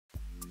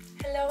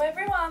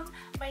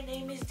my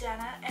name is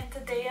Jana and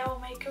today I will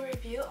make a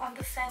review on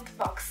the scent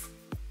box.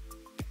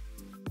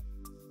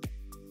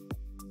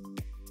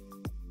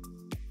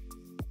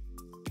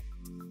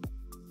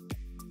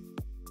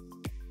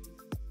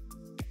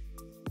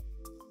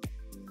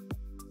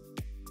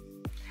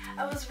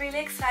 I was really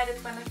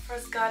excited when I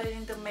first got it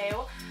in the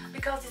mail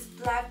because this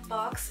black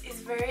box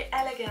is very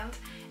elegant,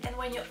 and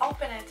when you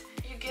open it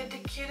you get the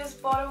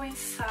cutest bottle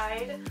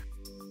inside.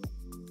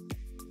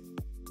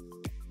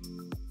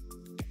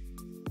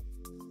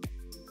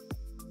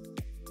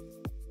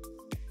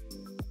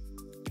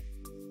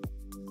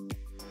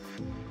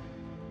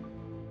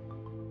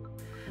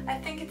 I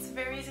think it's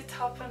very easy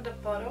to open the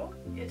bottle.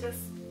 You just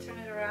turn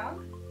it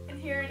around and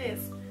here it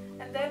is,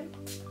 and then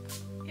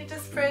you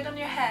just spray it on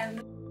your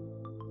hand.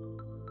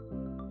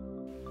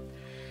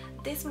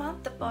 This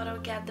month the bottle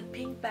got the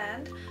pink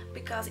band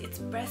because it's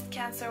Breast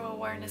Cancer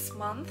Awareness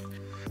Month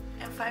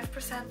and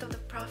 5% of the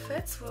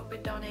profits will be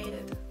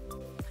donated.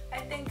 I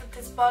think that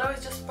this bottle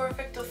is just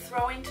perfect to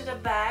throw into the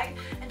bag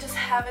and just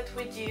have it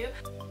with you.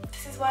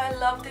 This is why I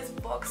love this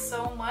box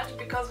so much,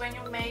 because when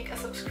you make a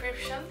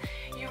subscription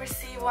you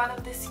receive one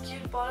of these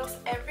cute bottles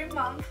every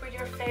month with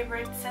your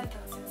favorite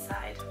sentence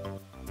inside.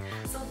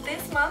 So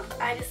this month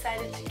I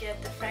decided to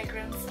get the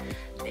fragrance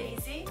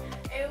Daisy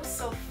Eau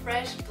So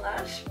Fresh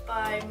Blush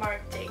by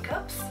Marc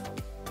Jacobs.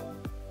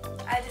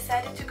 I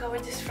decided to go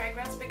with this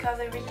fragrance because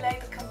I really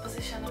like the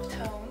composition of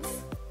tones.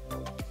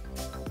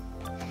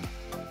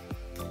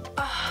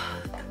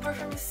 The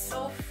perfume is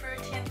so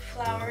fruity and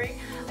flowery,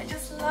 I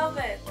just love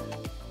it.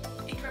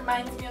 It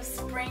reminds me of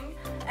spring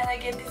and I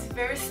get this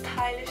very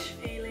stylish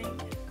feeling.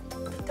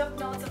 The top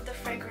notes of the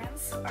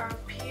fragrance are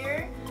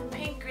pear,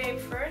 pink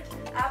grapefruit,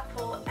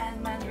 apple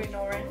and mandarin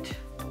orange.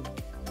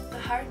 The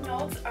hard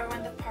notes are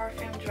when the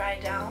perfume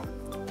dries down.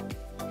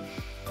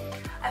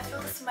 I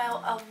feel the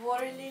smell of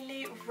water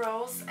lily,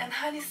 rose and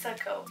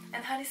honeysuckle.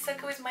 And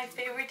honeysuckle is my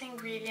favorite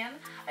ingredient.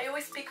 I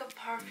always pick up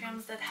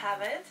perfumes that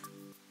have it.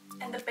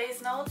 And the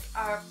base notes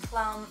are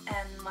plum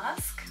and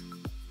musk.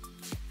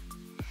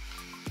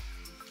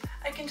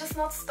 I can just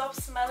not stop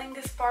smelling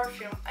this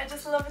perfume. I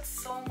just love it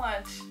so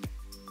much.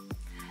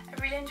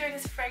 I really enjoy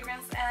this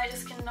fragrance and I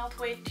just cannot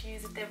wait to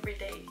use it every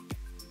day.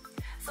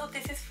 So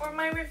this is for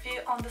my review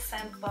on the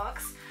scent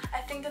box. I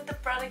think that the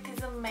product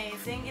is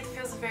amazing, it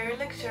feels very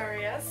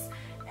luxurious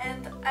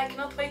and I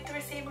cannot wait to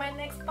receive my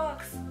next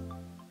box.